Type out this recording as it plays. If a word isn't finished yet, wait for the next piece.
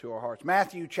to our hearts.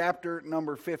 Matthew chapter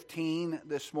number 15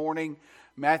 this morning.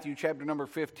 Matthew chapter number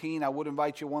 15. I would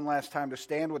invite you one last time to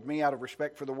stand with me out of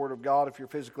respect for the Word of God if you're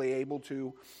physically able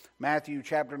to. Matthew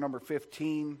chapter number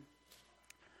 15.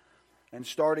 And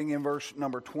starting in verse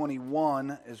number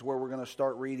 21 is where we're going to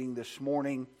start reading this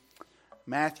morning.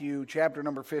 Matthew chapter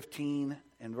number 15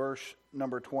 and verse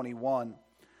number 21.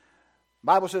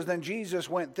 Bible says, Then Jesus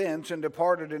went thence and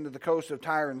departed into the coast of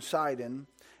Tyre and Sidon.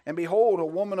 And behold, a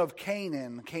woman of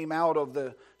Canaan came out of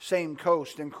the same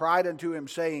coast and cried unto him,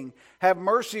 saying, Have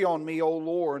mercy on me, O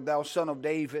Lord, thou son of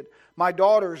David. My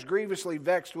daughter is grievously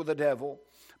vexed with the devil.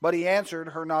 But he answered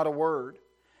her not a word.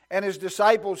 And his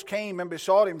disciples came and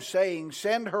besought him, saying,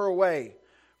 Send her away,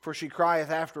 for she crieth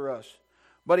after us.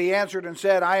 But he answered and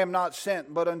said, I am not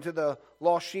sent, but unto the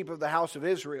lost sheep of the house of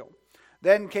Israel.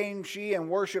 Then came she and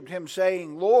worshipped him,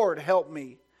 saying, Lord, help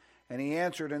me. And he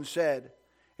answered and said,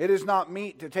 It is not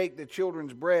meet to take the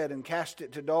children's bread and cast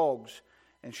it to dogs.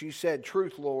 And she said,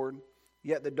 Truth, Lord,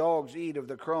 yet the dogs eat of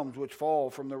the crumbs which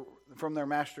fall from their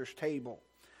master's table.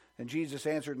 And Jesus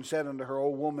answered and said unto her, O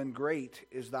woman, great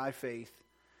is thy faith.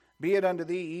 Be it unto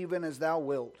thee even as thou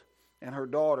wilt. And her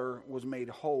daughter was made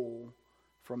whole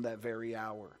from that very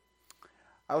hour.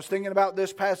 I was thinking about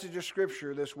this passage of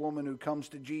Scripture, this woman who comes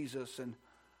to Jesus, and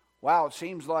wow, it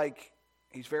seems like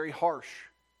he's very harsh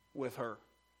with her.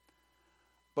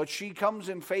 But she comes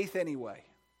in faith anyway,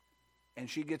 and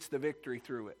she gets the victory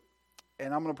through it.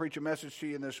 And I'm going to preach a message to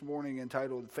you this morning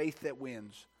entitled, Faith That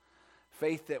Wins.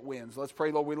 Faith that wins. Let's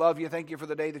pray. Lord, we love you. Thank you for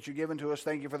the day that you've given to us.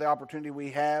 Thank you for the opportunity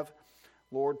we have,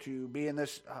 Lord, to be in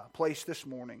this place this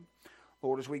morning.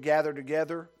 Lord, as we gather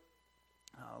together,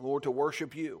 Lord, to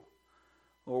worship you.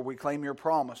 Lord, we claim your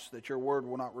promise that your word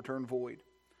will not return void.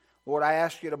 Lord, I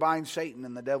ask you to bind Satan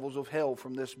and the devils of hell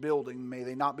from this building. May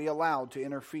they not be allowed to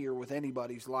interfere with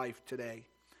anybody's life today.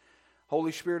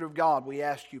 Holy Spirit of God, we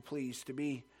ask you, please, to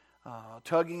be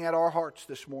tugging at our hearts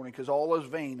this morning, because all is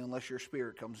vain unless your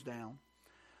Spirit comes down.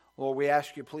 Lord, we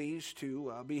ask you, please,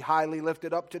 to be highly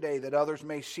lifted up today, that others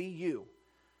may see you,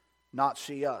 not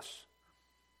see us.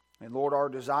 And Lord, our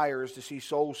desire is to see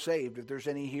souls saved. If there's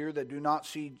any here that do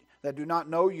not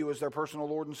know you as their personal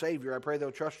Lord and Savior, I pray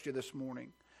they'll trust you this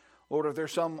morning. Lord, if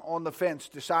there's some on the fence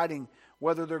deciding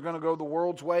whether they're going to go the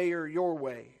world's way or your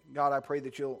way, God, I pray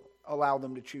that you'll allow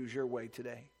them to choose your way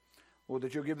today. Lord,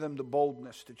 that you'll give them the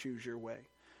boldness to choose your way.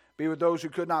 Be with those who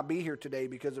could not be here today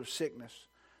because of sickness.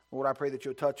 Lord, I pray that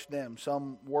you'll touch them.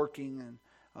 Some working and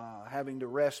having to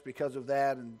rest because of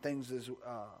that and things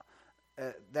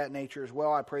that nature as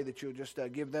well. I pray that you'll just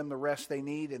give them the rest they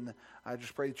need, and I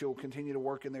just pray that you'll continue to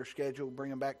work in their schedule, bring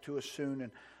them back to us soon.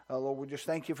 And Lord, we just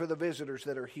thank you for the visitors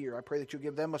that are here. I pray that you'll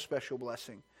give them a special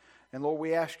blessing. And Lord,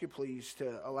 we ask you, please,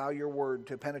 to allow your word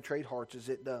to penetrate hearts as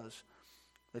it does.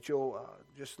 That you'll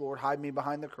just, Lord, hide me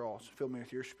behind the cross. Fill me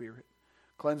with your Spirit.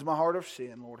 Cleanse my heart of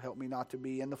sin. Lord, help me not to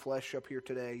be in the flesh up here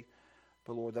today,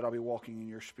 but Lord, that I'll be walking in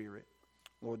your Spirit.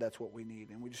 Lord, that's what we need.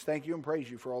 And we just thank you and praise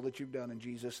you for all that you've done in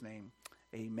Jesus' name.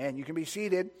 Amen. You can be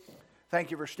seated.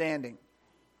 Thank you for standing.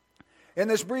 In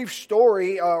this brief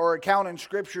story or account in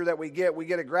Scripture that we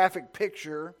get a graphic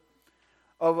picture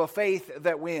of a faith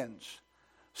that wins.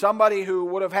 Somebody who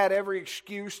would have had every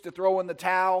excuse to throw in the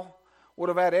towel, would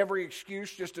have had every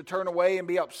excuse just to turn away and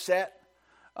be upset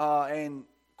and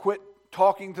quit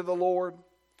talking to the Lord.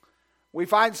 We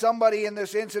find somebody in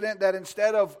this incident that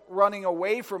instead of running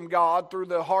away from God through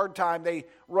the hard time, they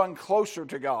run closer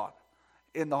to God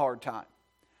in the hard time.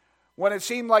 When it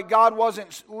seemed like God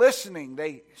wasn't listening,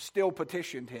 they still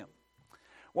petitioned him.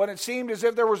 When it seemed as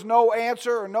if there was no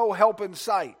answer or no help in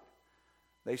sight,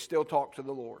 they still talked to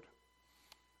the Lord.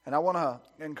 And I want to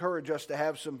encourage us to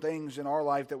have some things in our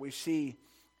life that we see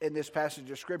in this passage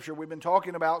of Scripture. We've been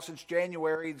talking about since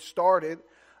January started.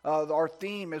 Our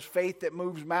theme is faith that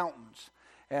moves mountains.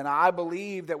 And I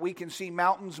believe that we can see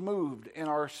mountains moved in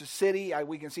our city.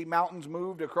 We can see mountains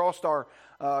moved across our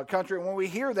country. And when we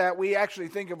hear that, we actually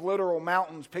think of literal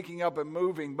mountains picking up and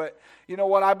moving. But you know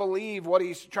what? I believe what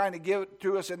he's trying to give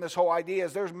to us in this whole idea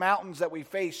is there's mountains that we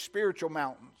face, spiritual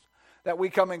mountains, that we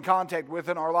come in contact with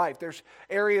in our life. There's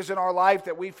areas in our life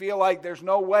that we feel like there's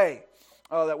no way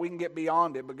that we can get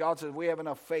beyond it. But God says we have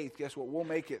enough faith. Guess what? We'll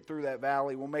make it through that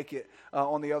valley. We'll make it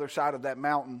on the other side of that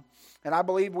mountain. And I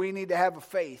believe we need to have a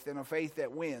faith, and a faith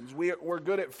that wins. We're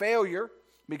good at failure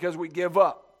because we give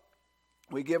up.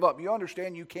 We give up. You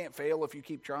understand you can't fail if you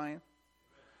keep trying?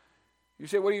 You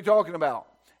say, what are you talking about?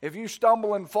 If you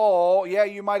stumble and fall, yeah,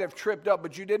 you might have tripped up,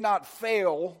 but you did not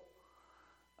fail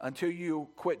until you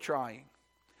quit trying.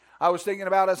 I was thinking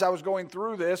about, as I was going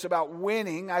through this, about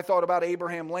winning. I thought about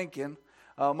Abraham Lincoln.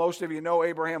 Most of you know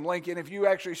Abraham Lincoln. If you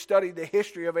actually studied the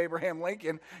history of Abraham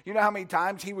Lincoln, you know how many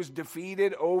times he was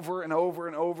defeated over and over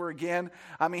and over again.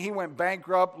 I mean, he went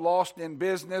bankrupt, lost in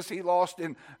business. He lost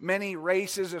in many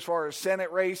races as far as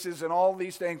Senate races and all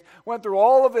these things. Went through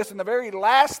all of this, and the very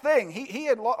last thing, he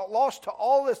had lost to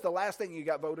all this, the last thing he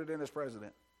got voted in as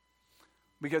president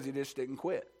because he just didn't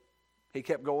quit. He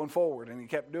kept going forward, and he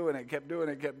kept doing it, kept doing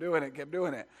it, kept doing it, kept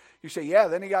doing it. You say, yeah,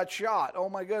 then he got shot. Oh,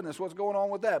 my goodness, what's going on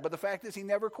with that? But the fact is he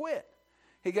never quit.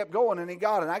 He kept going, and he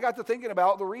got it. And I got to thinking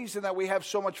about the reason that we have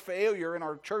so much failure in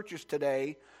our churches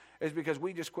today is because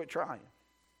we just quit trying.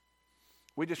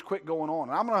 We just quit going on.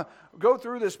 And I'm going to go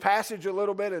through this passage a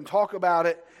little bit and talk about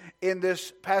it in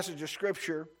this passage of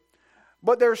Scripture.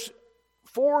 But there's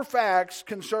 4 facts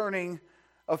concerning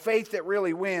a faith that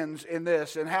really wins in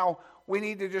this, and how we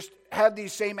need to just have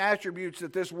these same attributes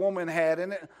that this woman had.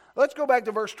 And let's go back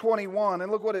to verse 21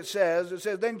 and look what it says. It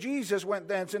says, "Then Jesus went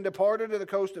thence and departed to the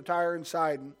coast of Tyre and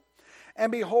Sidon.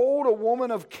 And behold, a woman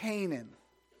of Canaan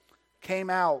came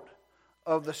out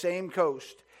of the same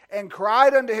coast, and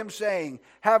cried unto him, saying,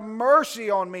 Have mercy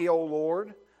on me, O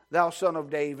Lord, thou son of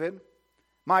David.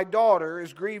 My daughter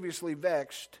is grievously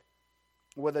vexed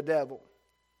with a devil."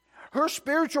 Her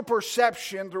spiritual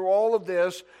perception through all of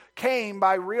this came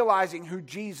by realizing who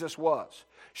Jesus was.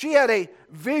 She had a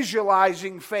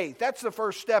visualizing faith. That's the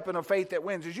first step in a faith that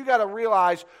wins, is you got to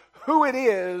realize who it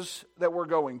is that we're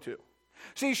going to.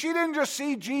 See, she didn't just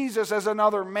see Jesus as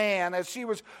another man as she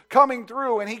was coming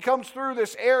through, and he comes through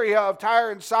this area of Tyre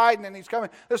and Sidon, and he's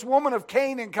coming. This woman of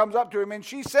Canaan comes up to him, and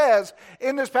she says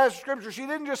in this passage of Scripture, she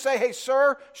didn't just say, "Hey,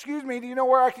 sir, excuse me, do you know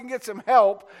where I can get some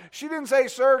help?" She didn't say,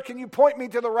 "Sir, can you point me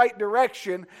to the right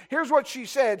direction?" Here's what she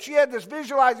said. She had this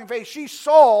visualizing faith. She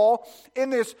saw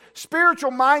in this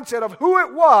spiritual mindset of who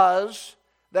it was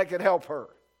that could help her.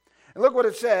 And look what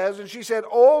it says. And she said,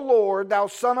 "O Lord, thou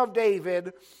son of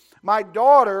David, my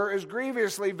daughter is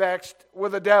grievously vexed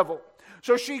with a devil."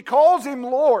 So she calls him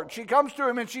Lord. She comes to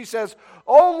him and she says,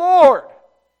 "O Lord,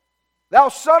 thou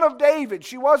son of David."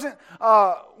 She wasn't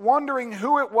wondering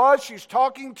who it was she's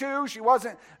talking to. She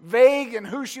wasn't vague in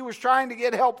who she was trying to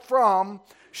get help from.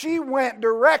 She went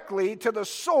directly to the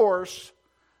source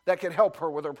that could help her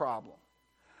with her problem.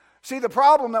 See, the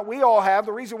problem that we all have,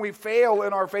 the reason we fail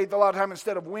in our faith a lot of time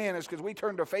instead of win, is because we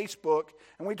turn to Facebook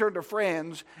and we turn to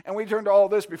friends and we turn to all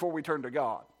this before we turn to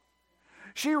God.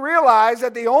 She realized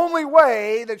that the only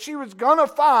way that she was going to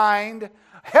find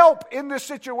help in this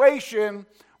situation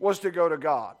was to go to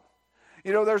God.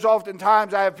 You know, there's often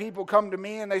times I have people come to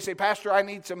me and they say, "Pastor, I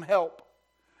need some help."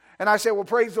 And I say, "Well,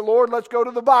 praise the Lord, let's go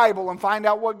to the Bible and find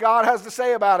out what God has to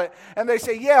say about it." And they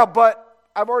say, "Yeah, but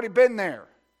I've already been there."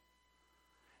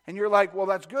 And you're like, "Well,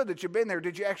 that's good that you've been there.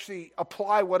 Did you actually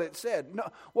apply what it said?" No.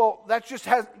 Well,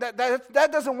 that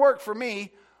doesn't work for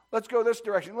me. Let's go this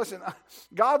direction. Listen,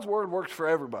 God's word works for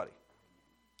everybody.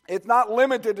 It's not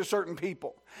limited to certain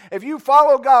people. If you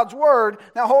follow God's word,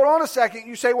 now hold on a second.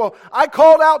 You say, "Well, I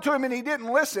called out to him and he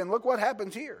didn't listen." Look what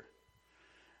happens here.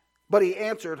 But he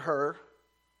answered her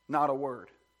not a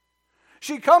word.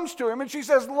 She comes to him and she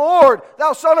says, "Lord,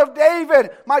 thou son of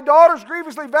David, my daughter's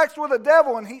grievously vexed with a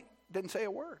devil." And he didn't say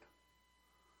a word.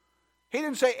 He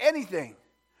didn't say anything.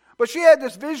 But she had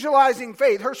this visualizing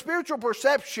faith. Her spiritual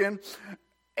perception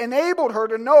enabled her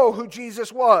to know who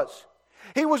Jesus was.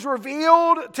 He was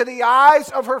revealed to the eyes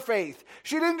of her faith.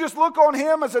 She didn't just look on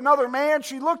him as another man.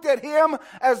 She looked at him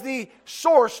as the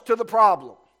source to the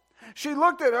problem. She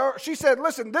looked at her. She said,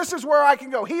 "Listen, this is where I can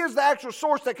go. He is the actual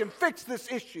source that can fix this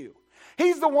issue.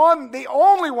 He's the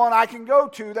only one I can go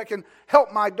to that can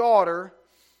help my daughter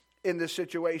in this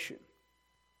situation."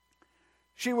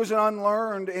 She was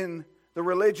unlearned in the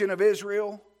religion of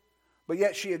Israel, but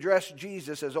yet she addressed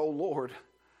Jesus as, "O Lord,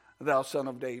 thou son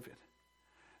of David."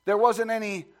 There wasn't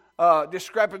any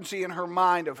discrepancy in her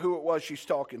mind of who it was she's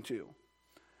talking to.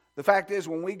 The fact is,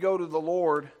 when we go to the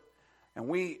Lord and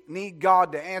we need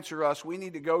God to answer us, we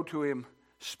need to go to him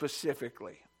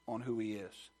specifically on who he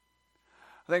is.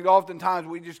 I think oftentimes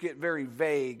we just get very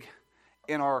vague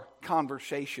in our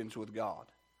conversations with God.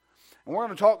 And we're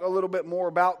going to talk a little bit more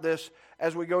about this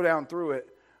as we go down through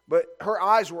it. But her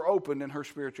eyes were opened in her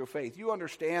spiritual faith. You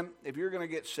understand, if you're going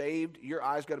to get saved, your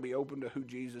eyes got to be open to who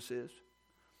Jesus is.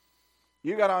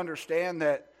 You got to understand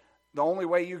that the only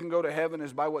way you can go to heaven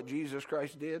is by what Jesus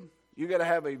Christ did. You got to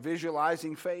have a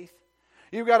visualizing faith.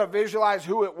 You've got to visualize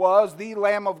who it was, the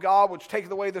Lamb of God, which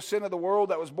taketh away the sin of the world,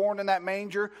 that was born in that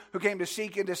manger, who came to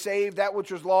seek and to save that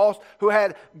which was lost, who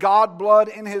had God blood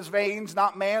in his veins,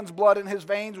 not man's blood in his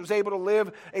veins, was able to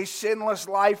live a sinless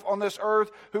life on this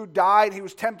earth, who died. He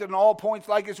was tempted in all points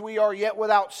like as we are, yet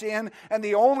without sin. And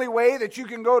the only way that you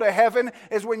can go to heaven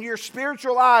is when your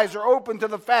spiritual eyes are open to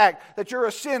the fact that you're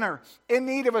a sinner in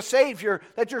need of a Savior,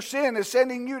 that your sin is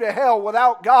sending you to hell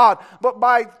without God. But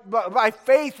by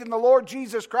faith in the Lord Jesus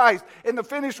Christ, in the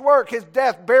finished work, his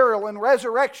death, burial, and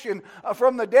resurrection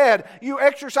from the dead, you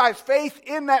exercise faith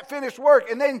in that finished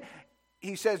work, and then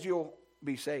he says you'll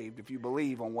be saved if you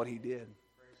believe on what he did.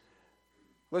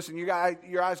 Listen, your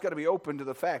eyes got to be open to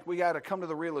the fact. We got to come to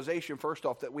the realization, first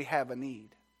off, that we have a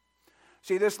need.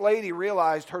 See, this lady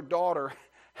realized her daughter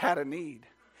had a need.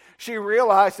 She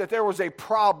realized that there was a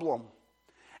problem,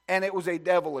 and it was a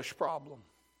devilish problem.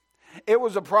 It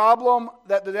was a problem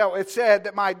that the devil, it said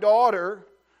that my daughter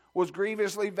was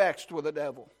grievously vexed with the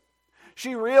devil.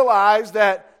 She realized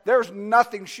that there's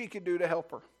nothing she could do to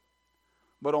help her,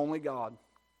 but only God.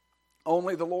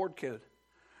 Only the Lord could.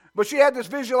 But she had this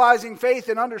visualizing faith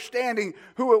and understanding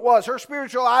who it was. Her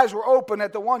spiritual eyes were open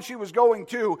at the one she was going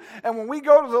to. And when we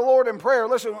go to the Lord in prayer,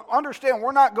 listen, understand,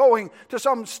 we're not going to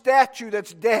some statue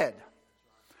that's dead.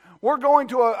 We're going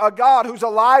to a God who's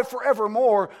alive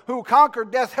forevermore, who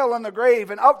conquered death, hell, and the grave,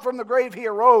 and up from the grave he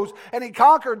arose, and he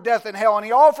conquered death and hell, and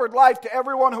he offered life to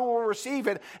everyone who will receive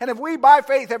it. And if we, by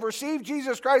faith, have received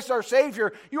Jesus Christ our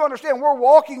Savior, you understand we're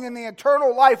walking in the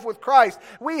eternal life with Christ.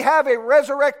 We have a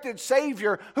resurrected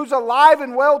Savior who's alive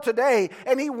and well today,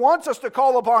 and he wants us to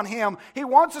call upon him. He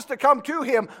wants us to come to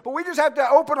him, but we just have to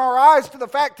open our eyes to the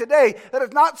fact today that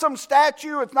it's not some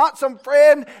statue, it's not some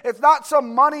friend, it's not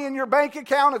some money in your bank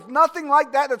account, it's nothing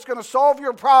like that that's going to solve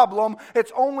your problem.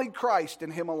 It's only Christ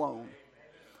and him alone.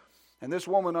 And this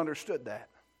woman understood that.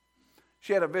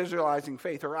 She had a visualizing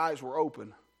faith. Her eyes were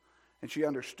open, and she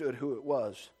understood who it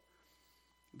was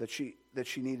that she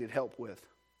needed help with.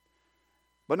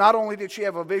 But not only did she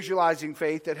have a visualizing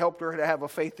faith that helped her to have a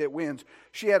faith that wins,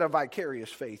 she had a vicarious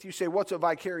faith. You say, what's a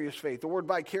vicarious faith? The word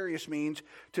vicarious means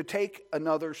to take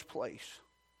another's place.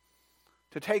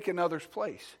 To take another's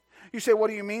place. You say, what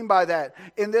do you mean by that?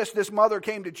 In this mother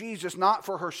came to Jesus not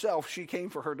for herself, she came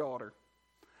for her daughter.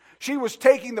 She was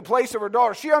taking the place of her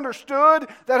daughter. She understood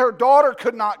that her daughter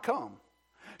could not come.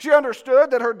 She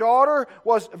understood that her daughter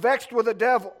was vexed with the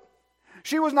devil.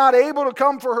 She was not able to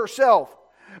come for herself,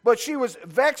 but she was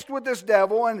vexed with this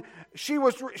devil, and she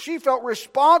felt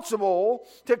responsible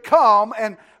to come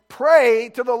and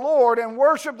pray to the Lord and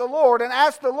worship the Lord and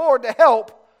ask the Lord to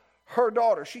help her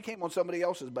daughter. She came on somebody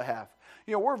else's behalf.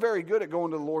 You know, we're very good at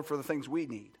going to the Lord for the things we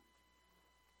need.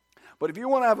 But if you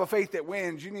want to have a faith that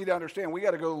wins, you need to understand we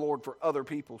got to go to the Lord for other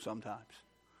people sometimes.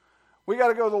 We got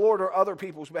to go to the Lord on other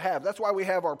people's behalf. That's why we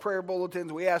have our prayer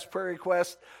bulletins. We ask prayer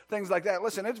requests, things like that.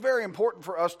 Listen, it's very important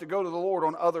for us to go to the Lord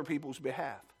on other people's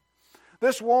behalf.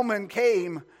 This woman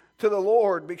came to the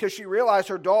Lord because she realized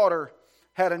her daughter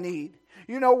had a need.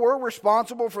 You know, we're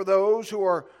responsible for those who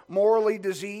are morally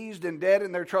diseased and dead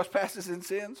in their trespasses and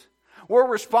sins. We're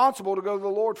responsible to go to the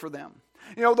Lord for them.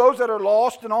 You know, those that are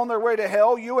lost and on their way to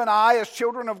hell, you and I as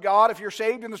children of God, if you're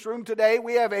saved in this room today,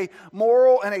 we have a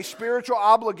moral and a spiritual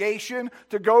obligation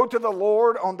to go to the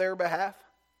Lord on their behalf.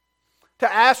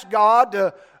 To ask God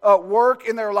to work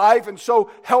in their life and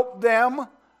so help them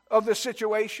of the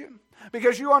situation.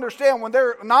 Because you understand when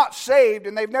they're not saved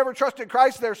and they've never trusted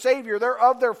Christ their Savior, they're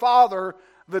of their father,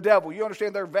 the devil. You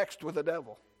understand they're vexed with the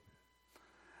devil.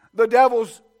 The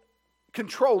devil's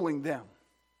controlling them.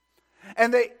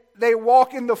 And they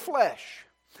walk in the flesh.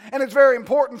 And it's very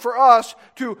important for us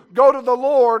to go to the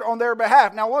Lord on their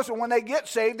behalf. Now listen, when they get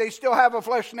saved, they still have a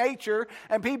flesh nature,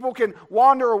 and people can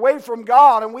wander away from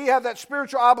God, and we have that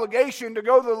spiritual obligation to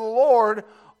go to the Lord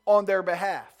on their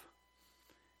behalf.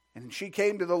 And she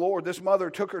came to the Lord. This mother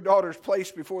took her daughter's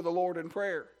place before the Lord in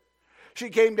prayer. She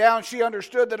came down. She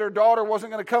understood that her daughter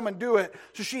wasn't going to come and do it,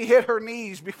 so she hit her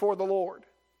knees before the Lord.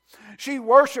 She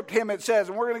worshiped him, it says,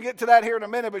 and we're going to get to that here in a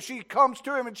minute, but she comes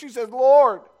to him and she says,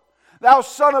 Lord, thou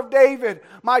son of David,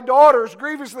 my daughter is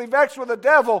grievously vexed with the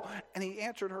devil. And he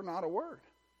answered her not a word.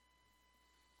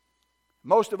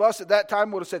 Most of us at that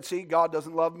time would have said, see, God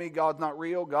doesn't love me, God's not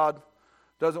real, God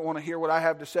doesn't want to hear what I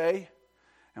have to say.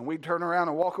 And we'd turn around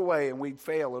and walk away and we'd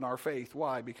fail in our faith.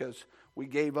 Why? Because we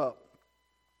gave up.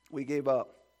 We gave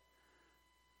up.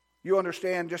 You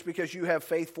understand, just because you have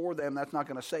faith for them, that's not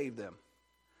going to save them.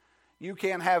 You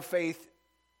can't have faith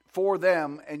for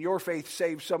them and your faith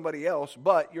saves somebody else,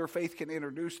 but your faith can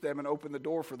introduce them and open the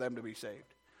door for them to be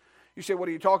saved. You say, what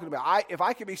are you talking about? If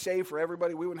I could be saved for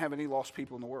everybody, we wouldn't have any lost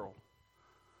people in the world.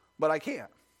 But I can't.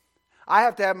 I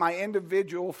have to have my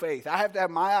individual faith. I have to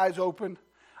have my eyes open.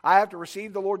 I have to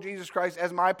receive the Lord Jesus Christ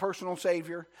as my personal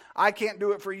Savior. I can't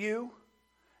do it for you.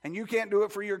 And you can't do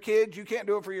it for your kids. You can't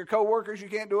do it for your coworkers. You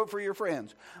can't do it for your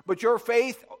friends. But your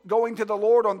faith going to the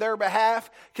Lord on their behalf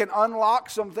can unlock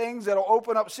some things that will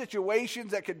open up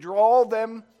situations that could draw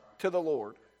them to the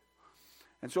Lord.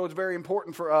 And so it's very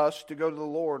important for us to go to the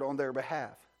Lord on their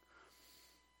behalf.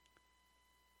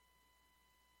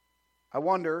 I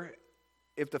wonder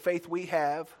if the faith we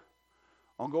have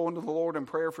on going to the Lord in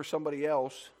prayer for somebody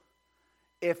else,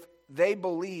 if they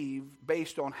believe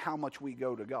based on how much we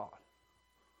go to God.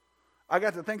 I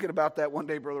got to thinking about that one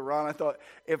day, Brother Ron. I thought,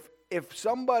 if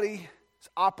somebody's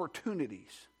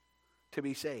opportunities to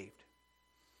be saved,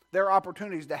 their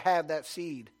opportunities to have that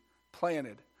seed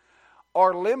planted,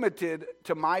 are limited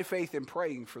to my faith in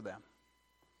praying for them,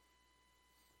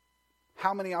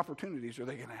 how many opportunities are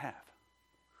they going to have?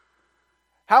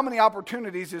 How many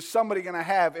opportunities is somebody going to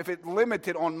have if it's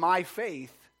limited on my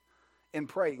faith in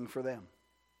praying for them?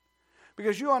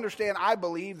 Because you understand, I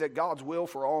believe that God's will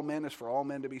for all men is for all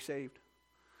men to be saved.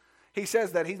 He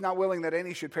says that He's not willing that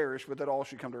any should perish, but that all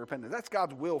should come to repentance. That's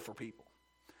God's will for people.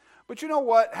 But you know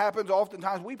what happens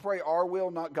oftentimes? We pray our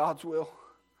will, not God's will.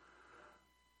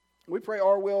 We pray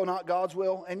our will, not God's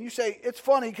will. And you say, it's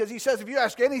funny because He says, if you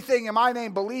ask anything in my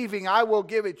name believing, I will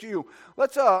give it you.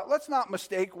 Let's not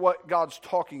mistake what God's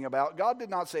talking about. God did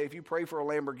not say if you pray for a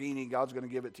Lamborghini, God's going to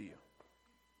give it to you.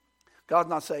 God's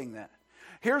not saying that.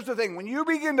 Here's the thing. When you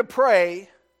begin to pray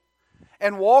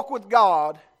and walk with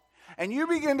God, and you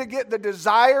begin to get the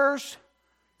desires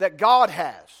that God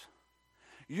has,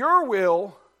 your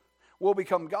will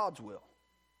become God's will.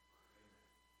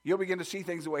 You'll begin to see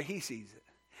things the way He sees it.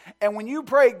 And when you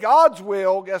pray God's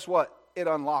will, guess what? It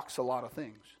unlocks a lot of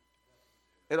things.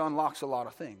 It unlocks a lot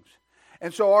of things.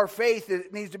 And so our faith,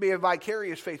 it needs to be a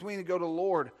vicarious faith. We need to go to the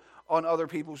Lord on other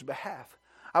people's behalf.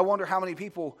 I wonder how many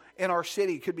people in our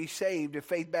city could be saved if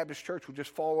Faith Baptist Church would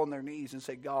just fall on their knees and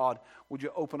say, God, would you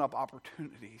open up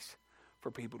opportunities for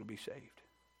people to be saved?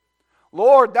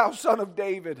 Lord, thou Son of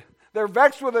David. They're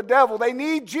vexed with the devil. They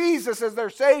need Jesus as their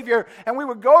Savior. And we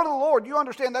would go to the Lord. You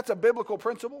understand that's a biblical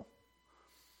principle?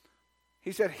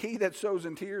 He said, he that sows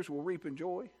in tears will reap in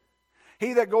joy.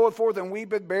 He that goeth forth and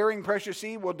weepeth, bearing precious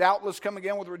seed, will doubtless come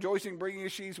again with rejoicing, bringing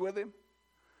his sheaves with him.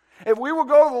 If we will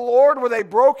go to the Lord with a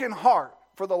broken heart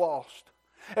for the lost,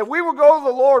 if we will go to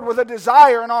the Lord with a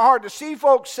desire in our heart to see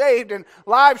folks saved and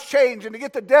lives changed and to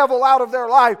get the devil out of their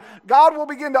life, God will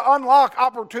begin to unlock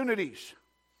opportunities.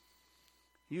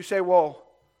 You say, well,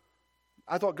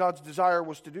 I thought God's desire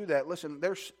was to do that. Listen,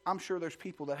 I'm sure there's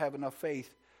people that have enough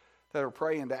faith that are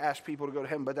praying to ask people to go to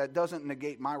heaven, but that doesn't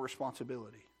negate my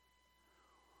responsibility.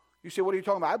 You say, what are you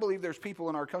talking about? I believe there's people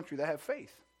in our country that have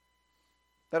faith,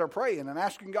 that are praying and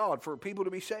asking God for people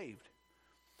to be saved.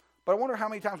 But I wonder how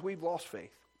many times we've lost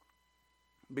faith.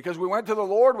 Because we went to the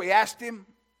Lord, we asked Him,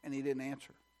 and He didn't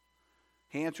answer.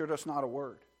 He answered us not a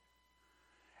word.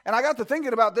 And I got to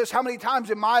thinking about this, how many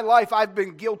times in my life I've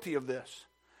been guilty of this.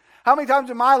 How many times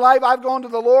in my life I've gone to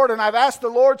the Lord and I've asked the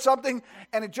Lord something,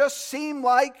 and it just seemed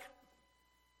like,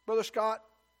 Brother Scott,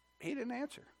 He didn't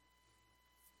answer.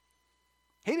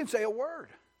 He didn't say a word.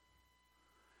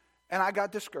 And I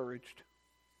got discouraged.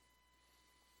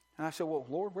 And I said, well,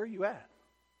 Lord, where are you at?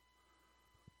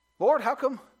 Lord, how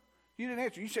come you didn't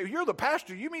answer? You say, you're the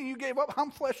pastor. You mean you gave up?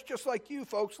 I'm flesh just like you,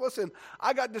 folks. Listen,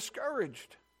 I got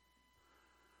discouraged.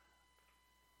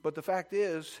 But the fact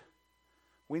is,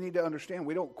 we need to understand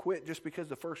we don't quit just because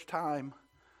the first time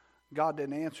God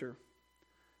didn't answer.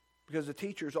 Because the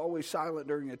teacher's always silent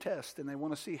during a test, and they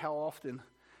want to see how often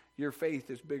your faith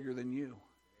is bigger than you.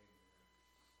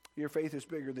 Your faith is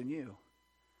bigger than you.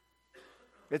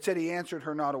 It said He answered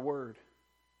her not a word.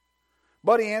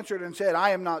 But He answered and said,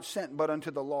 I am not sent but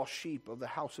unto the lost sheep of the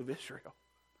house of Israel.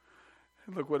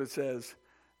 And look what it says.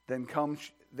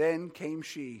 Then came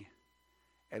she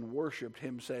and worshipped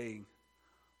Him, saying,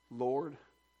 Lord,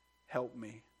 help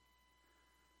me.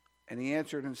 And He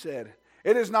answered and said,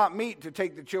 it is not meet to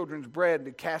take the children's bread and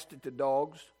to cast it to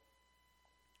dogs.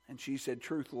 And she said,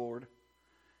 truth, Lord,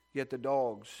 yet the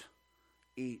dogs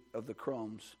eat of the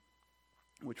crumbs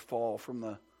which fall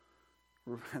from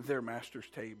their master's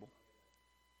table.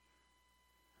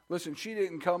 Listen, she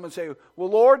didn't come and say, well,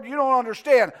 Lord, you don't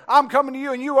understand. I'm coming to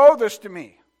you and you owe this to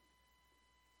me.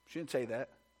 She didn't say that.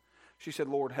 She said,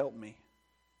 Lord, help me.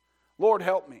 Lord,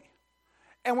 help me.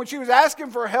 And when she was asking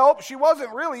for help, she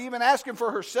wasn't really even asking for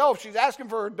herself. She's asking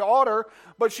for her daughter,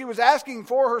 but she was asking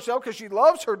for herself because she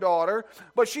loves her daughter.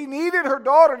 But she needed her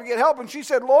daughter to get help. And she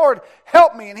said, Lord,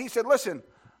 help me. And He said, listen,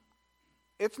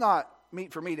 it's not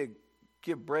meet for me to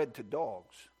give bread to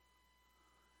dogs.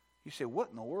 You say, what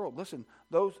in the world? Listen,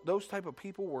 those type of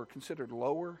people were considered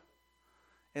lower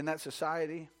in that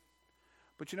society.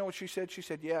 But you know what she said? She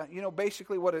said, yeah,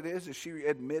 basically what it is she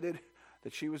admitted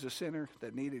that she was a sinner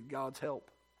that needed God's help.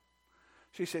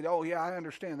 She said, oh yeah, I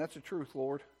understand. That's the truth,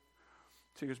 Lord.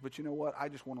 She goes, but you know what? I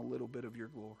just want a little bit of your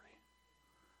glory.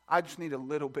 I just need a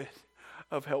little bit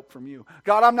of help from you.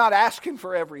 God, I'm not asking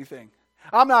for everything.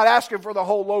 I'm not asking for the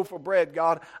whole loaf of bread,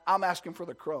 God. I'm asking for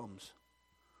the crumbs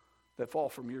that fall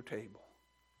from your table.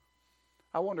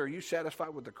 I wonder, are you satisfied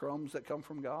with the crumbs that come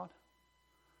from God?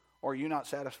 Or are you not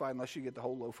satisfied unless you get the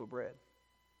whole loaf of bread?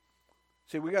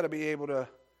 See, we got to be able to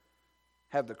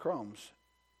have the crumbs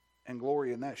and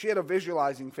glory in that. She had a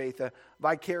visualizing faith, a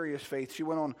vicarious faith. She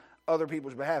went on other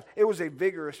people's behalf. It was a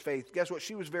vigorous faith. Guess what?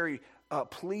 She was very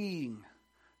pleading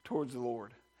towards the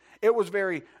Lord. It was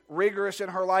very rigorous in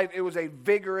her life. It was a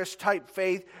vigorous type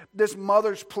faith. This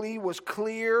mother's plea was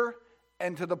clear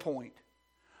and to the point.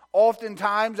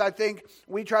 Oftentimes, I think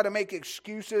we try to make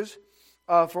excuses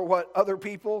for what other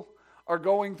people are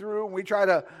going through, and we try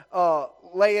to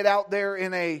lay it out there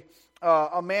in a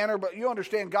manner, but you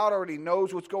understand God already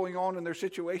knows what's going on in their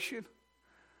situation.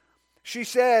 She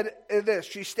said this,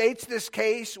 she states this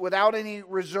case without any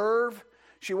reserve.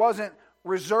 She wasn't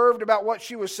reserved about what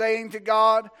she was saying to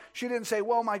God. She didn't say,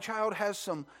 well, my child has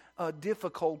some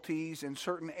difficulties in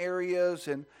certain areas,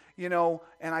 and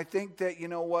I think that, you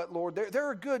know what, Lord,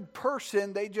 they're a good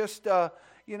person. They just,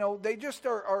 they just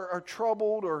are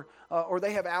troubled, or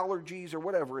they have allergies, or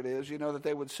whatever it is, that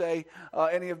they would say,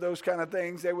 any of those kind of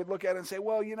things. They would look at it and say,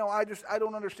 well, I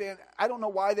don't understand. I don't know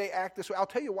why they act this way. I'll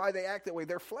tell you why they act that way.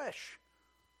 They're flesh.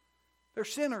 They're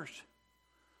sinners.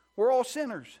 We're all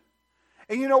sinners.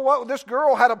 And you know what? This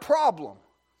girl had a problem.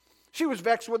 She was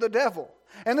vexed with the devil.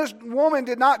 And this woman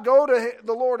did not go to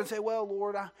the Lord and say, well,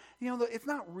 Lord, it's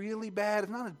not really bad.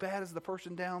 It's not as bad as the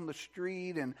person down the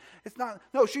street. And it's not.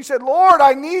 No, she said, Lord,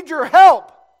 I need your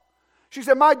help. She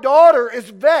said, my daughter is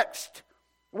vexed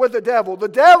with the devil. The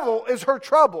devil is her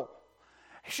trouble.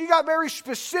 She got very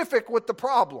specific with the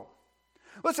problem.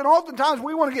 Listen, oftentimes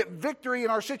we want to get victory in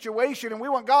our situation and we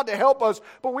want God to help us,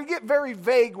 but we get very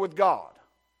vague with God.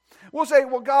 We'll say,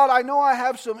 well, God, I know I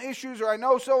have some issues, or I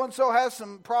know so-and-so has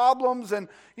some problems, and,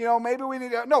 maybe we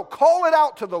need to... No, call it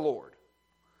out to the Lord.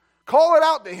 Call it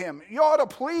out to Him. You ought to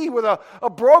plead with a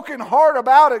broken heart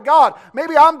about it. God,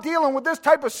 maybe I'm dealing with this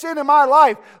type of sin in my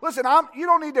life. Listen, you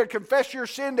don't need to confess your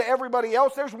sin to everybody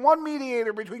else. There's one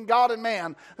mediator between God and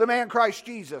man, the man Christ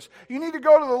Jesus. You need to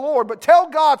go to the Lord, but tell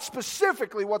God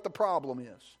specifically what the problem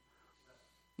is.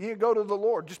 You need to go to the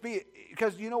Lord.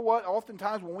 Because you know what?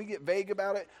 Oftentimes when we get vague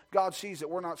about it, God sees that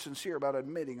we're not sincere about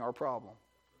admitting our problem.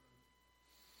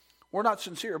 We're not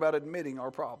sincere about admitting our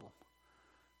problem.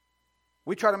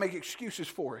 We try to make excuses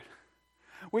for it.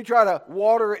 We try to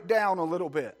water it down a little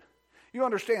bit. You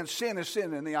understand, sin is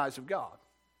sin in the eyes of God.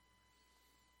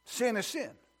 Sin is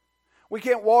sin. We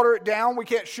can't water it down. We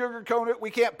can't sugarcoat it. We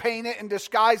can't paint it and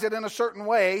disguise it in a certain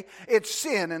way. It's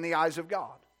sin in the eyes of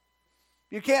God.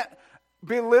 You can't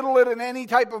belittle it in any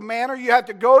type of manner. You have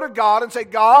to go to God and say,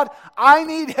 God, I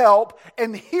need help,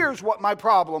 and here's what my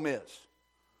problem is.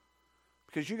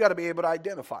 Because you got to be able to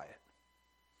identify it.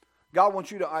 God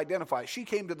wants you to identify it. She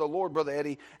came to the Lord, Brother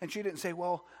Eddie, and she didn't say,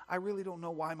 well, I really don't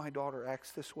know why my daughter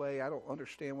acts this way. I don't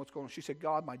understand what's going on. She said,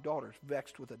 God, my daughter's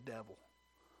vexed with the devil.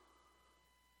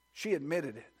 She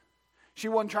admitted it. She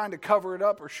wasn't trying to cover it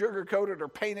up or sugarcoat it or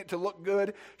paint it to look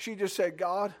good. She just said,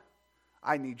 God,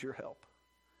 I need your help.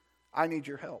 I need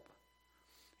your help.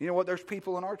 You know what? There's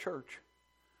people in our church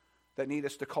that need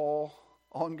us to call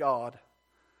on God.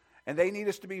 And they need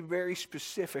us to be very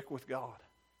specific with God.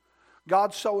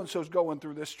 God, so-and-so's going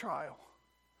through this trial.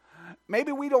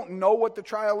 Maybe we don't know what the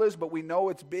trial is, but we know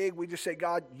it's big. We just say,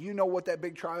 God, you know what that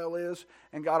big trial is,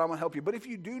 and God, I'm going to help you. But if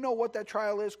you do know what that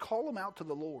trial is, call them out to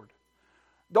the Lord.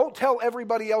 Don't tell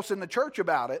everybody else in the church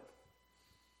about it.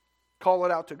 Call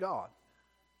it out to God.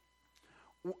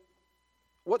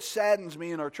 What saddens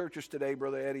me in our churches today,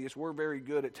 Brother Eddie, is we're very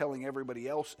good at telling everybody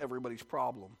else everybody's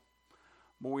problem,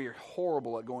 but we are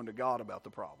horrible at going to God about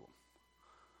the problem.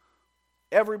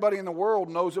 Everybody in the world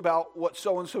knows about what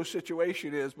so-and-so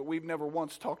situation is, but we've never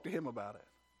once talked to Him about it.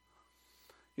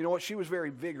 You know what? She was very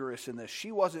vigorous in this.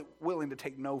 She wasn't willing to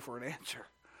take no for an answer.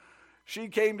 She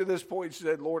came to this point and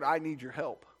said, Lord, I need your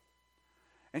help.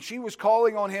 And she was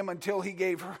calling on Him until He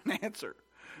gave her an answer.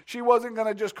 She wasn't going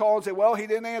to just call and say, well, He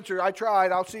didn't answer. I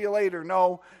tried. I'll see you later.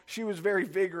 No, she was very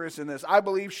vigorous in this. I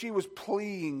believe she was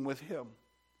pleading with Him.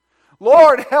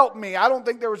 Lord, help me. I don't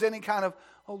think there was any kind of,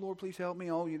 oh, Lord, please help me.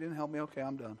 Oh, you didn't help me. Okay,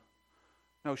 I'm done.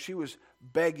 No, she was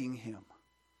begging Him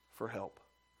for help.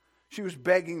 She was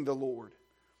begging the Lord.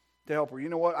 to help her. You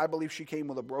know what? I believe she came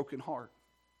with a broken heart.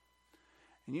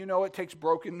 And you know it takes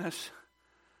brokenness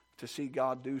to see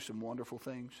God do some wonderful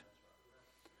things.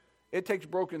 It takes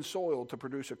broken soil to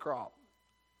produce a crop.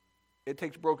 It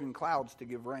takes broken clouds to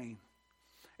give rain.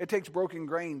 It takes broken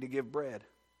grain to give bread.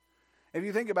 If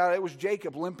you think about it, it was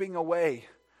Jacob limping away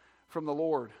from the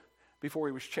Lord before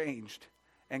he was changed,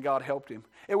 and God helped him.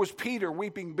 It was Peter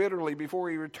weeping bitterly before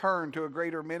he returned to a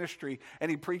greater ministry,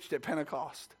 and he preached at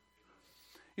Pentecost.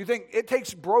 You think it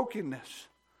takes brokenness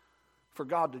for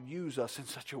God to use us in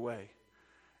such a way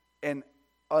and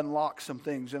unlock some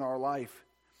things in our life.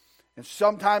 And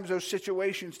sometimes those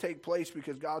situations take place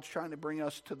because God's trying to bring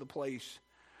us to the place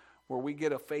where we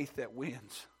get a faith that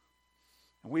wins.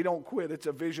 And we don't quit. It's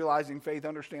a visualizing faith.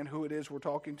 Understand who it is we're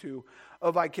talking to.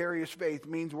 A vicarious faith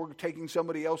means we're taking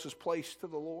somebody else's place to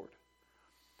the Lord.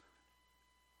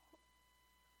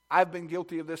 I've been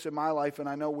guilty of this in my life, and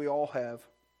I know we all have.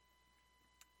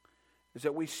 Is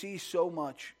that we see so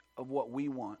much of what we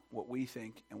want, what we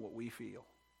think, and what we feel.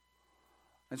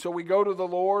 And so we go to the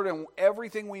Lord, and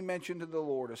everything we mention to the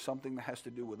Lord is something that has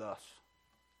to do with us.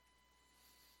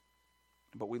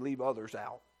 But we leave others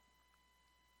out.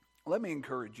 Let me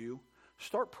encourage you.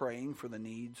 Start praying for the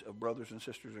needs of brothers and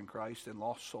sisters in Christ and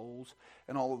lost souls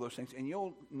and all of those things. And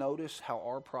you'll notice how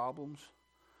our problems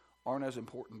aren't as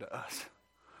important to us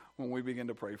when we begin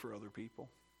to pray for other people.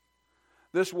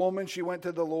 This woman, she went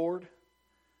to the Lord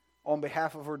on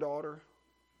behalf of her daughter.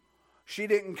 She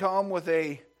didn't come with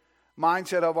a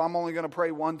mindset of, I'm only going to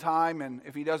pray one time, and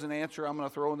if he doesn't answer, I'm going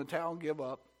to throw in the towel and give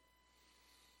up.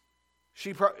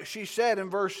 She said in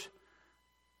verse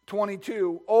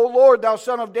 22, O Lord, thou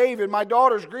son of David, my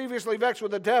daughter is grievously vexed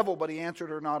with the devil. But he answered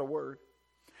her not a word.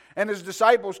 And his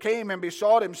disciples came and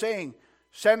besought him, saying,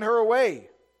 Send her away,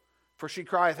 for she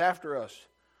crieth after us.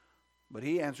 But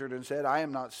he answered and said, I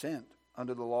am not sent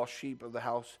unto the lost sheep of the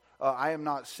house. I am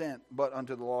not sent, but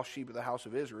unto the lost sheep of the house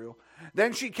of Israel.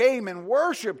 Then she came and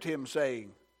worshipped him,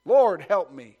 saying, Lord,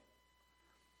 help me.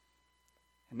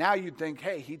 And now you'd think,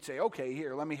 hey, he'd say, okay,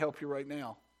 here, let me help you right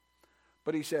now.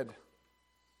 But he said,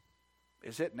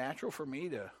 is it natural for me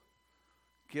to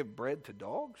give bread to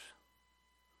dogs?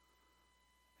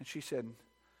 And she said,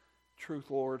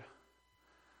 truth, Lord,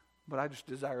 but I just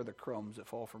desire the crumbs that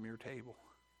fall from your table.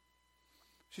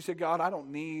 She said, God, I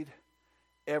don't need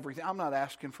everything. I'm not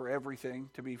asking for everything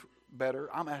to be better.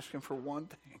 I'm asking for one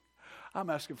thing. I'm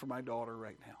asking for my daughter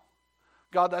right now.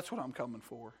 God, that's what I'm coming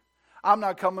for. I'm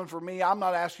not coming for me. I'm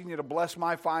not asking you to bless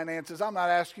my finances. I'm not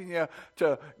asking you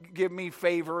to give me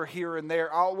favor here and there.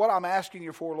 What I'm asking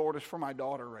you for, Lord, is for my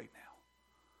daughter right now.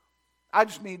 I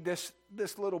just need this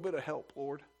little bit of help,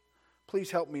 Lord. Please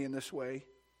help me in this way.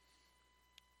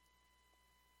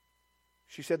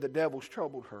 She said the devil's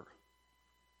troubled her.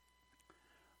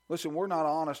 Listen, we're not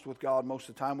honest with God most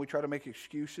of the time. We try to make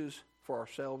excuses for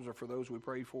ourselves or for those we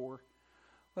pray for.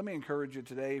 Let me encourage you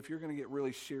today, if you're going to get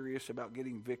really serious about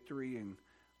getting victory, and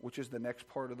which is the next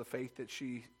part of the faith that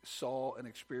she saw and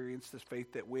experienced, this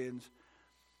faith that wins,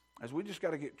 as we just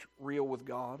got to get real with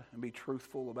God and be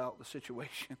truthful about the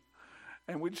situation.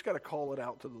 And we just got to call it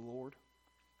out to the Lord.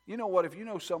 You know what? If you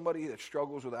know somebody that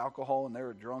struggles with alcohol and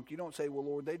they're a drunk, you don't say, well,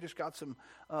 Lord, they just got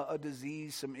a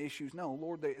disease, some issues. No,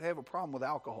 Lord, they have a problem with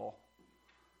alcohol.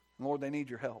 Lord, they need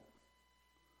your help.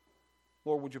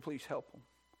 Lord, would you please help them?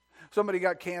 Somebody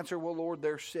got cancer. Well, Lord,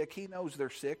 they're sick. He knows they're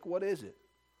sick. What is it?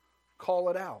 Call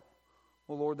it out.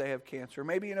 Well, Lord, they have cancer.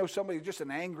 Maybe you know somebody who's just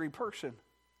an angry person.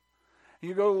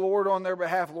 You go to the Lord on their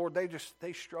behalf. Lord,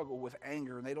 they struggle with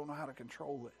anger and they don't know how to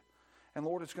control it. And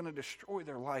Lord, it's going to destroy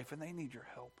their life and they need your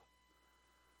help.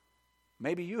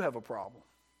 Maybe you have a problem.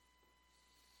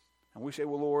 And we say,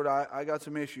 well, Lord, I got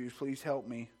some issues. Please help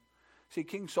me. See,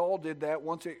 King Saul did that.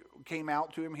 Once it came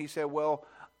out to him, he said, well,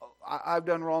 I've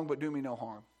done wrong, but do me no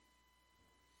harm.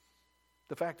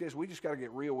 The fact is, we just got to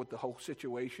get real with the whole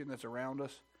situation that's around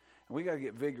us. And we got to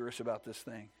get vigorous about this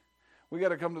thing. We got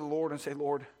to come to the Lord and say,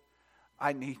 Lord,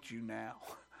 I need you now.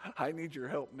 I need your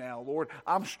help now. Lord,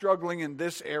 I'm struggling in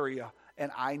this area,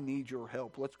 and I need your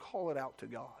help. Let's call it out to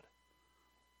God.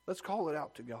 Let's call it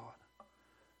out to God.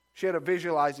 She had a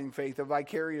visualizing faith, a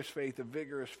vicarious faith, a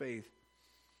vigorous faith.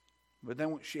 But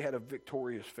then she had a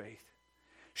victorious faith.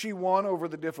 She won over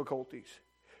the difficulties.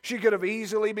 She could have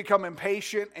easily become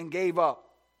impatient and gave up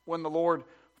when the Lord,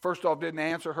 first off, didn't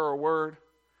answer her a word.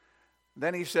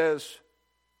 Then he says,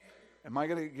 am I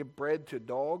going to give bread to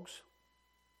dogs?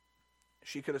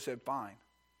 She could have said, fine,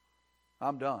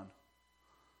 I'm done.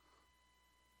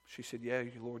 She said, yeah,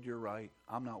 Lord, you're right.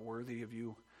 I'm not worthy of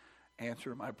you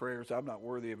answering my prayers. I'm not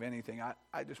worthy of anything.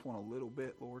 I just want a little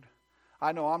bit, Lord.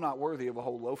 I know I'm not worthy of a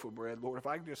whole loaf of bread, Lord. If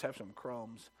I could just have some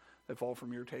crumbs, that fall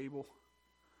from your table.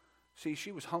 See,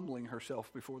 she was humbling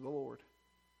herself before the Lord.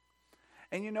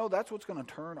 And you know, that's what's going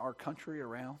to turn our country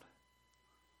around.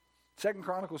 2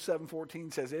 Chronicles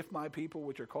 7:14 says, if my people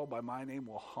which are called by my name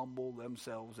will humble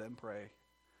themselves and pray.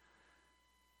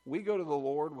 We go to the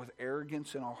Lord with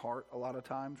arrogance in our heart a lot of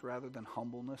times rather than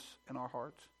humbleness in our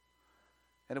hearts.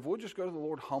 And if we'll just go to the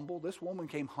Lord humble, this woman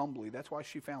came humbly. That's why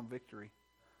she found victory.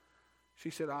 She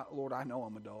said, Lord, I know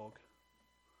I'm a dog.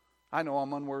 I know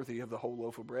I'm unworthy of the whole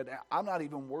loaf of bread. I'm not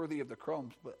even worthy of the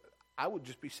crumbs, but I would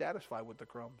just be satisfied with the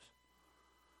crumbs.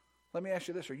 Let me ask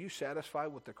you this. Are you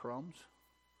satisfied with the crumbs?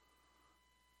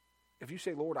 If you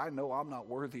say, Lord, I know I'm not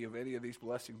worthy of any of these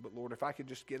blessings, but Lord, if I could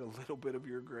just get a little bit of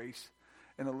your grace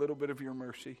and a little bit of your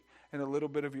mercy and a little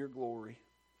bit of your glory.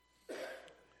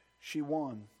 She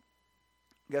won.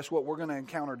 Guess what? We're going to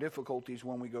encounter difficulties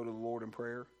when we go to the Lord in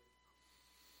prayer.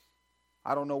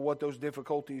 I don't know what those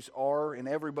difficulties are in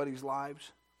everybody's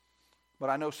lives, but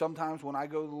I know sometimes when I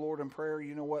go to the Lord in prayer,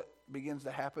 you know what begins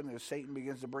to happen is Satan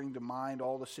begins to bring to mind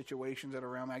all the situations that are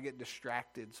around me. I get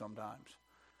distracted sometimes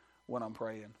when I'm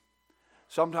praying.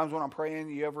 Sometimes when I'm praying,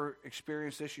 you ever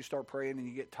experience this? You start praying and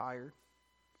you get tired.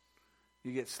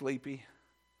 You get sleepy.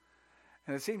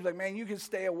 And it seems like, man, you can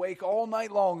stay awake all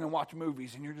night long and watch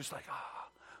movies, and you're just like,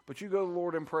 But you go to the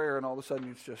Lord in prayer, and all of a sudden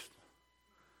it's just,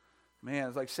 man,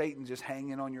 it's like Satan just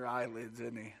hanging on your eyelids,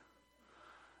 isn't he?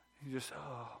 You just,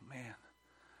 oh, man.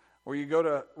 Or you go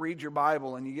to read your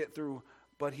Bible, and you get through,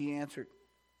 but he answered,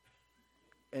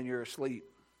 and you're asleep.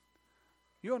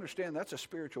 You understand that's a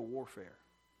spiritual warfare.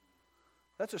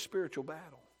 That's a spiritual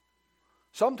battle.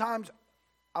 Sometimes,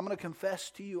 I'm going to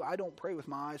confess to you, I don't pray with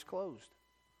my eyes closed.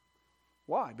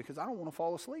 Why? Because I don't want to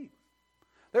fall asleep.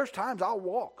 There's times I'll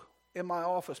walk in my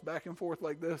office back and forth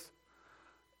like this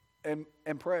and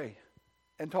pray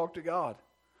and talk to God.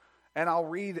 And I'll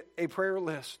read a prayer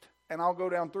list and I'll go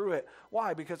down through it.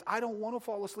 Why? Because I don't want to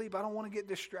fall asleep. I don't want to get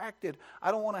distracted.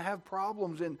 I don't want to have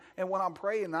problems. And when I'm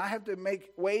praying, I have to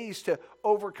make ways to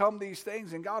overcome these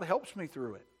things, and God helps me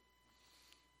through it.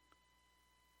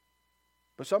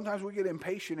 But sometimes we get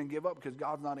impatient and give up because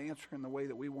God's not answering the way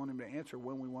that we want him to answer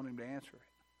when we want him to answer it.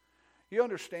 You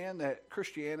understand that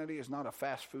Christianity is not a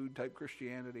fast food type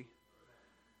Christianity.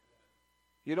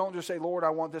 You don't just say, Lord,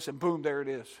 I want this, and boom, there it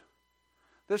is.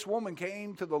 This woman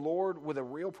came to the Lord with a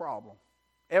real problem.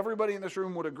 Everybody in this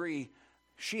room would agree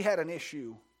she had an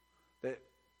issue that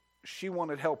she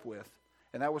wanted help with,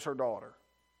 and that was her daughter.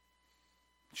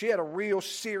 She had a real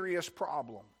serious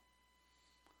problem.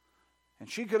 And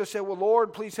she could have said, well,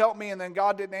 Lord, please help me. And then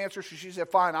God didn't answer. So she said,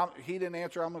 fine, he didn't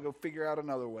answer. I'm going to go figure out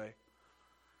another way.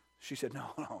 She said,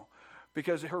 no.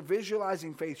 Because her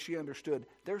visualizing faith, she understood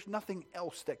there's nothing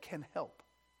else that can help.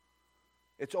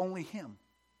 It's only him.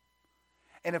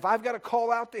 And if I've got to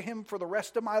call out to him for the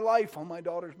rest of my life on my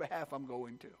daughter's behalf, I'm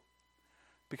going to.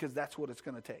 Because that's what it's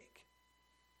going to take.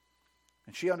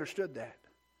 And she understood that.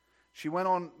 She went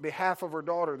on behalf of her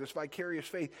daughter, this vicarious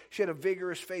faith. She had a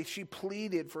vigorous faith. She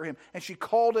pleaded for him, and she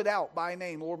called it out by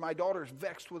name. Lord, my daughter is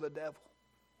vexed with a devil.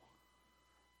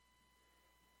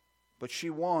 But she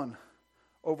won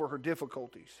over her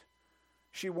difficulties.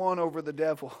 She won over the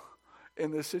devil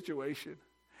in this situation.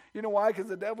 You know why? Because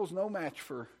the devil's no match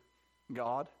for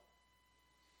God.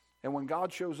 And when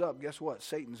God shows up, guess what?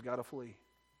 Satan's got to flee.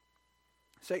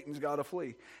 Satan's got to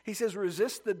flee. He says,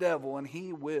 resist the devil, and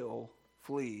he will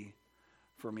flee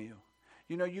from you.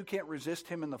 You know, you can't resist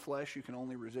him in the flesh. You can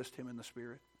only resist him in the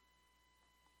spirit.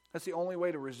 That's the only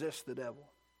way to resist the devil.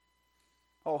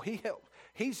 Oh, he helps.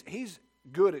 He's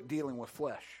good at dealing with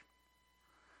flesh.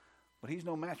 But he's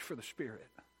no match for the spirit.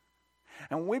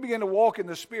 And when we begin to walk in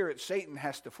the spirit, Satan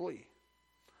has to flee.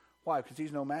 Why? Because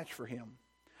he's no match for him.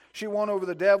 She won over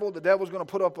the devil. The devil's going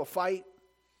to put up a fight.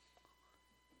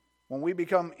 When we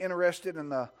become interested in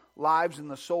the lives and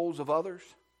the souls of others,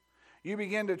 you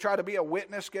begin to try to be a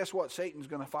witness, guess what? Satan's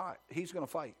going to fight. He's going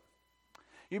to fight.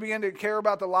 You begin to care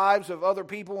about the lives of other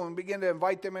people and begin to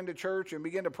invite them into church and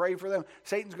begin to pray for them,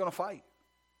 Satan's going to fight.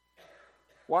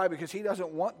 Why? Because he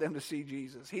doesn't want them to see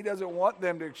Jesus. He doesn't want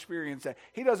them to experience that.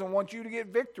 He doesn't want you to get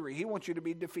victory. He wants you to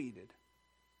be defeated.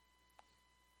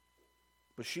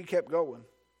 But she kept going.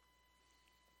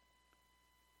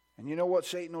 And you know what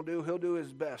Satan will do? He'll do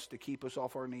his best to keep us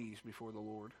off our knees before the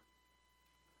Lord.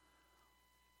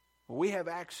 But we have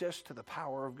access to the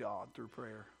power of God through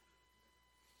prayer.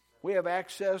 We have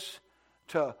access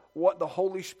to what the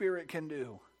Holy Spirit can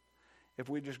do if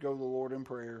we just go to the Lord in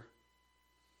prayer.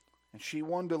 And she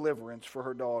won deliverance for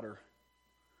her daughter.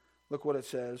 Look what it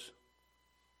says.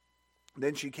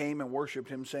 Then she came and worshipped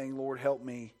him, saying, Lord, help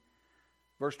me.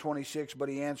 Verse 26, but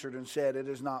he answered and said, it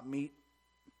is not meet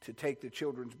to take the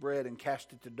children's bread and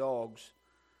cast it to dogs.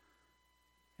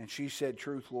 And she said,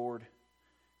 Truth, Lord.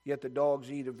 Yet the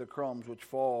dogs eat of the crumbs which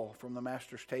fall from the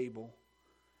master's table.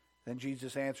 Then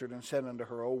Jesus answered and said unto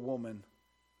her, O woman,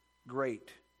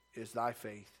 great is thy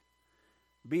faith.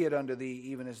 Be it unto thee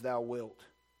even as thou wilt.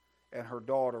 And her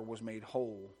daughter was made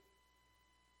whole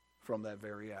from that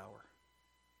very hour.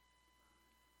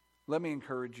 Let me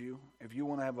encourage you, if you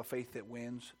want to have a faith that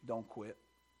wins, don't quit.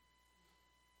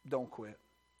 Don't quit.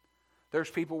 There's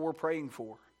people we're praying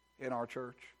for in our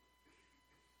church,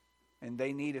 and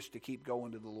they need us to keep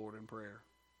going to the Lord in prayer.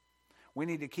 We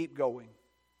need to keep going,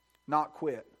 not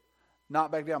quit,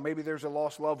 not back down. Maybe there's a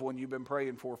lost loved one you've been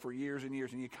praying for years and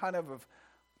years, and you kind of have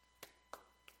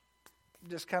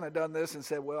just kind of done this and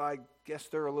said, well, I guess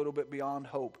they're a little bit beyond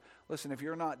hope. Listen, if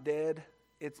you're not dead,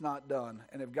 it's not done.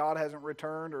 And if God hasn't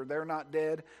returned or they're not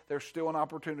dead, there's still an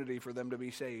opportunity for them to be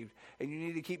saved. And you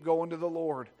need to keep going to the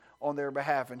Lord on their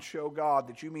behalf and show God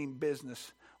that you mean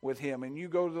business with Him. And you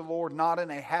go to the Lord not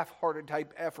in a half-hearted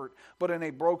type effort, but in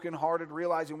a broken-hearted,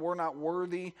 realizing we're not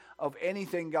worthy of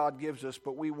anything God gives us,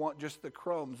 but we want just the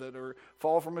crumbs that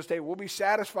fall from His table. We'll be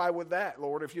satisfied with that,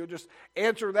 Lord. If you'll just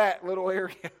answer that little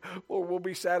area, Lord, we'll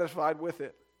be satisfied with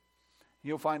it.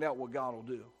 You'll find out what God will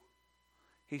do.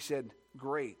 He said,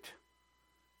 great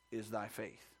is thy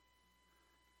faith.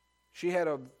 She had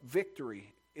a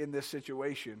victory in this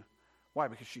situation. Why?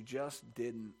 Because she just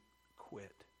didn't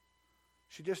quit.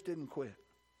 She just didn't quit.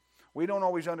 We don't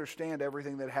always understand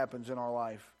everything that happens in our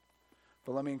life.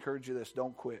 But let me encourage you this,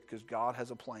 don't quit, because God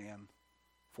has a plan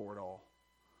for it all.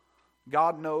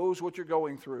 God knows what you're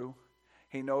going through.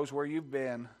 He knows where you've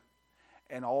been.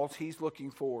 And all He's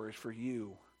looking for is for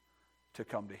you to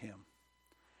come to Him.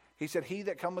 He said, he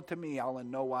that cometh to me, I'll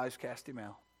in no wise cast him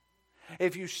out.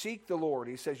 If you seek the Lord,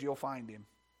 He says, you'll find Him.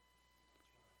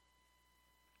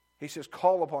 He says,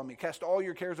 call upon me. Cast all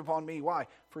your cares upon me. Why?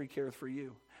 For He careth for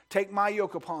you. Take my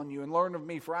yoke upon you and learn of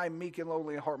me, for I am meek and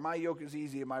lowly in heart. My yoke is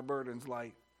easy and my burden's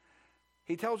light.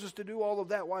 He tells us to do all of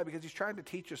that. Why? Because He's trying to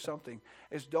teach us something.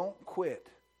 Is don't quit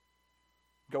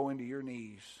going to your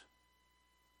knees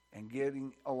and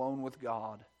getting alone with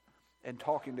God and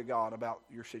talking to God about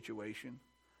your situation.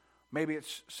 Maybe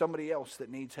it's somebody else that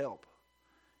needs help.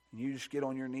 And you just get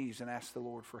on your knees and ask the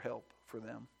Lord for help for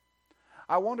them.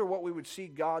 I wonder what we would see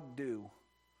God do,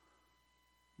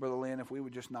 Brother Lynn, if we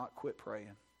would just not quit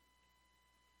praying.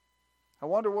 I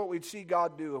wonder what we'd see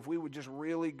God do if we would just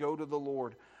really go to the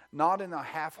Lord, not in a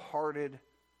half-hearted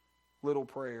little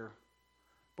prayer,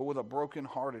 but with a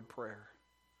broken-hearted prayer,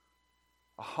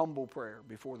 a humble prayer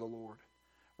before the Lord,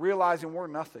 realizing we're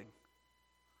nothing,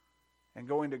 and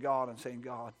going to God and saying,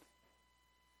 God,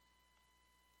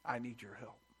 I need your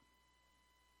help.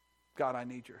 God, I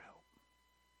need your help.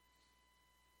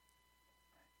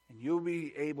 And you'll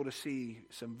be able to see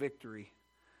some victory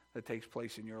that takes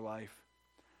place in your life.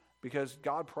 Because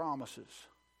God promises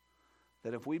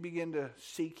that if we begin to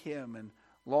seek Him and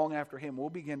long after Him,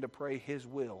 we'll begin to pray His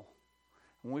will.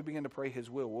 When we begin to pray His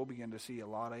will, we'll begin to see a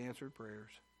lot of answered prayers.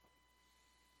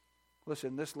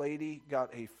 Listen, this lady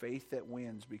got a faith that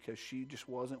wins because she just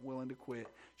wasn't willing to quit.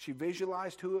 She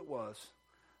visualized who it was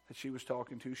that she was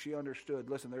talking to. She understood,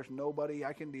 listen, there's nobody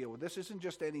I can deal with. This isn't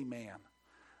just any man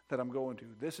that I'm going to.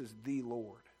 This is the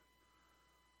Lord.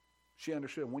 She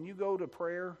understood. When you go to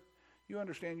prayer, you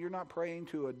understand you're not praying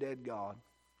to a dead God.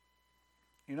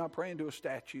 You're not praying to a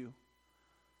statue.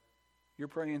 You're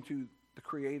praying to the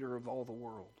Creator of all the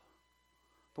world.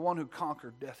 The one who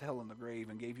conquered death, hell, and the grave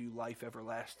and gave you life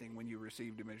everlasting when you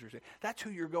received Him as your Savior. That's who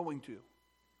you're going to.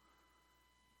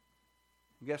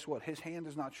 And guess what? His hand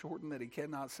is not shortened that He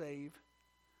cannot save.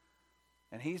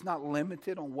 And He's not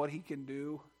limited on what He can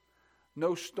do.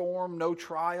 No storm, no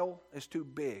trial is too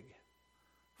big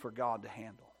for God to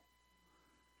handle.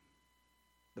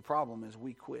 The problem is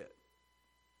we quit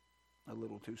a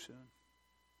little too soon.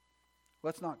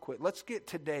 Let's not quit. Let's get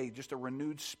today just a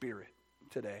renewed spirit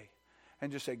today.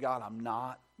 And just say, God, I'm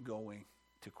not going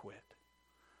to quit.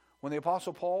 When the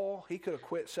Apostle Paul, he could have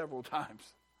quit several times.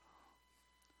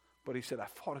 But he said, I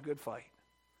fought a good fight.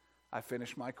 I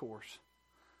finished my course.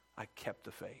 I kept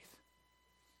the faith.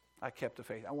 I kept the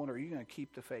faith. I wonder, are you going to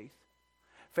keep the faith?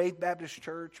 Faith Baptist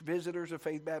Church, visitors of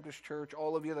Faith Baptist Church,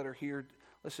 all of you that are here,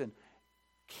 listen,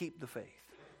 keep the faith.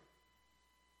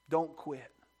 Don't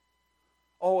quit.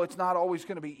 Oh, it's not always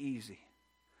going to be easy.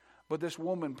 But this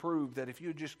woman proved that if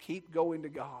you just keep going to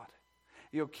God,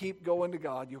 you'll keep going to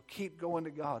God, you'll keep going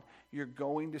to God, you're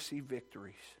going to see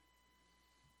victories.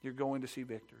 You're going to see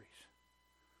victories.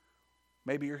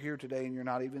 Maybe you're here today and you're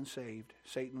not even saved.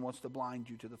 Satan wants to blind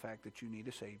you to the fact that you need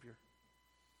a Savior.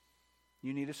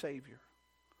 You need a Savior.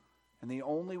 And the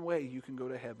only way you can go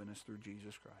to heaven is through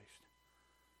Jesus Christ.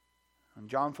 In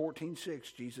John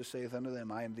 14:6, Jesus saith unto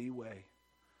them, I am the way,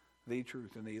 the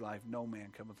truth, and the life. No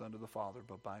man cometh unto the Father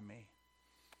but by me.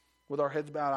 With our heads bowed,